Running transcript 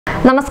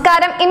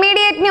നമസ്കാരം.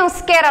 Immediate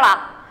news Kerala.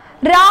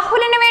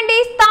 രാഹുലിന് വേണ്ടി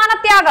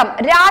സ്ഥാനത്യാഗം,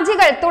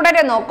 രാജികൾ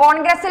തുടരുന്നു.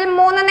 കോൺഗ്രസിൽ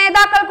 3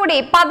 നേതാക്കൾ കൂടി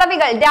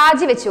പദവികൾ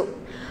രാജിവെച്ചു.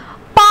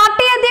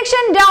 പാർട്ടി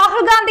അധ്യക്ഷൻ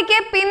രാഹുൽ ഗാന്ധിക്ക്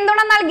പിന്തുണ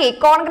നൽകി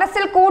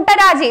കോൺഗ്രസിൽ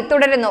കൂട്ടരാജി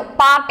തുടരുന്നു.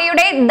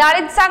 പാർട്ടിയുടെ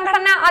ദളിത്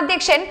സംഘടനാ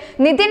അധ്യക്ഷൻ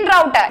Nitin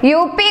Raut,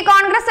 UP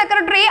Congress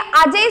secretary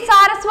Ajay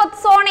Saraswat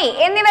Sony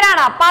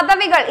എന്നിവരാണ്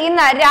പദവികൾ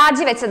ഇന്ന്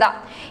രാജിവെച്ചത്.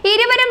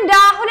 ഇരുവരും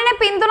രാഹുലിന്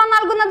പിന്തുണ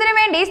നൽകുന്നതിന്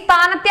വേണ്ടി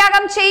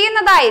സ്ഥാനത്യാഗം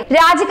ചെയ്യുന്നതായി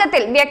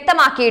രാജിക്കത്തിൽ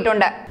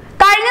വ്യക്തമാക്കിയിട്ടുണ്ട്.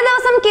 കഴിഞ്ഞ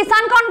ദിവസം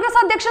കിസാൻ കോൺഗ്രസ്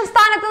അധ്യക്ഷൻ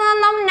സ്ഥാനത്ത്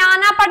നിന്നും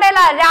നാനാ പട്ടേല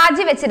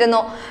രാജിവെച്ചിരുന്നു.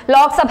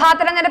 ലോക്സഭാ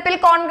തെരഞ്ഞെടുപ്പിൽ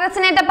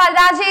കോൺഗ്രസിനേറ്റ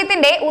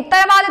പരാജയത്തിന്റെ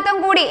ഉത്തരവാദിത്വം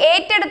കൂടി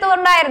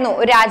ഏറ്റെടുത്തുകൊണ്ടായിരുന്നു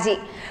രാജി.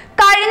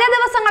 കഴിഞ്ഞ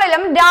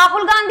ദിവസങ്ങളിലും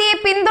രാഹുൽ ഗാന്ധിയെ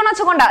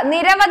പിന്തുണച്ചുകൊണ്ട്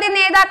നിരവധി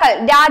നേതാക്കൾ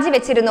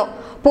രാജിവെച്ചിരുന്നു.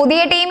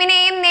 പുതിയ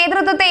ടീമിനെയും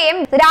നേതൃത്വത്തെയും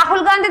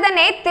രാഹുൽ ഗാന്ധി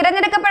തന്നെ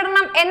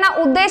തിരഞ്ഞെടുക്കപ്പെടണം എന്ന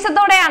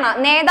ഉദ്ദേശത്തോടെയാണ്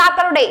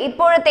നേതാക്കളുടെ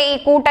ഇപ്പോഴത്തെ ഈ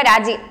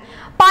കൂട്ടരാജി.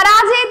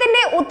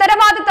 പരാജയത്തിന്റെ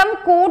ഉത്തരവാദിത്വം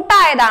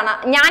കൂട്ടായതാണ്.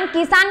 ഞാൻ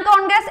കിസാൻ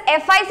കോൺഗ്രസ്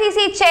FICC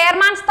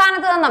ചെയർമാൻ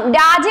സ്ഥാനത്ത് നിന്നും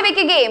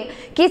രാജിവെക്കുകയും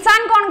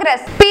കിസാൻ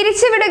കോൺഗ്രസ്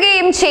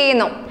പിരിച്ചുവിടുകയും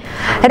ചെയ്യുന്നു.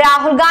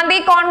 രാഹുൽ ഗാന്ധി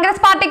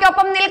കോൺഗ്രസ്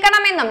പാർട്ടിക്കൊപ്പം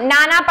നിൽക്കണമെന്നും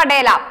നാനാ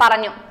പട്ടേല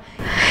പറഞ്ഞു.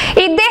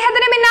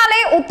 ഇദ്ദേഹത്തിന് പിന്നാലെ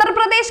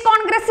ഉത്തർപ്രദേശ്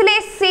കോൺഗ്രസിലെ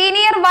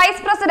senior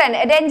vice president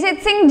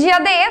Ranjith Singh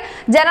ജദേവ്,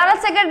 general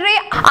secretary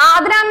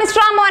Aardra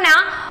Mishra മോന,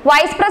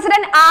 വൈസ്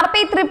പ്രസിഡന്റ് RP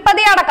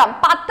ത്രിപതി അടക്കം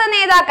 10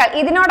 നേതാക്കൾ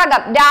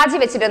ഇതിനോടകം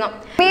രാജിവെച്ചിരുന്നു.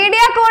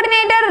 Media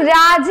coordinator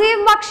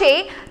Rajeev Bakshi,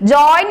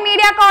 joint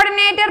media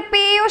coordinator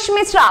Piyush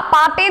Mishra,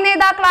 party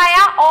നേതാക്കളായ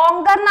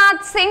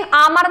ഓങ്കർനാഥ് സിംഗ്,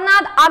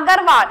 അമർനാഥ്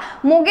അഗർവാൾ,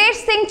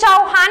 മുകേഷ് സിംഗ്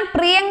ചൗഹാൻ,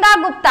 പ്രിയങ്ക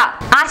ഗുപ്ത,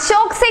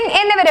 അശോക് സിംഗ്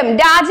എന്നിവരും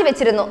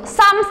രാജിവെച്ചിരുന്നു.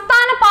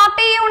 സംസ്ഥാന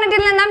പാർട്ടി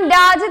യൂണിറ്റിൽ നിന്നും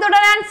രാജി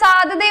തുടരാൻ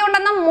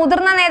സാധ്യതയുണ്ടെന്നും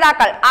മുതിർന്ന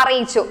നേതാക്കൾ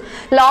അറിയിച്ചു.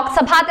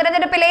 ലോക്സഭാ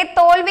തെരഞ്ഞെടുപ്പിലെ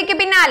തോൽവിക്ക്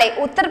പിന്നാലെ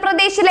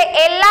ഉത്തർപ്രദേശിലെ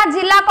എല്ലാ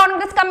ജില്ലാ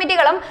Congress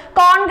കമ്മിറ്റികളും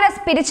Congress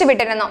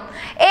പിരിച്ചുവിട്ടിരുന്നു.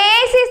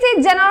 AICC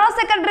general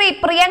secretary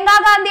Priyanka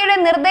ഗാന്ധിയുടെ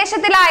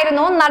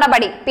നിർദ്ദേശത്തിലായിരുന്നു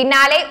നടപടി.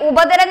 പിന്നാലെ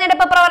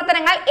ഉപതെരഞ്ഞെടുപ്പ്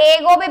പ്രവർത്തനങ്ങൾ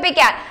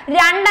ഏകോപിപ്പിക്കാൻ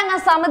 2 അംഗ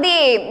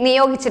സമിതിയെയും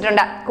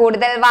നിയോഗിച്ചിട്ടുണ്ട്.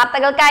 കൂടുതൽ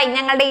വാർത്തകൾക്കായി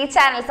ഞങ്ങളുടെ ഈ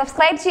ചാനൽ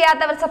സബ്സ്ക്രൈബ്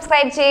ചെയ്യാത്തവർ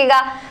സബ്സ്ക്രൈബ് ചെയ്യുക,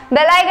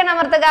 ബെൽ ഐക്കൺ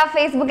അമർത്തുക,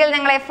 ഫേസ്ബുക്കിൽ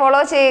ഞങ്ങളെ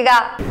ഫോളോ ചെയ്യുക.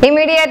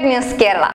 Immediate news Kerala.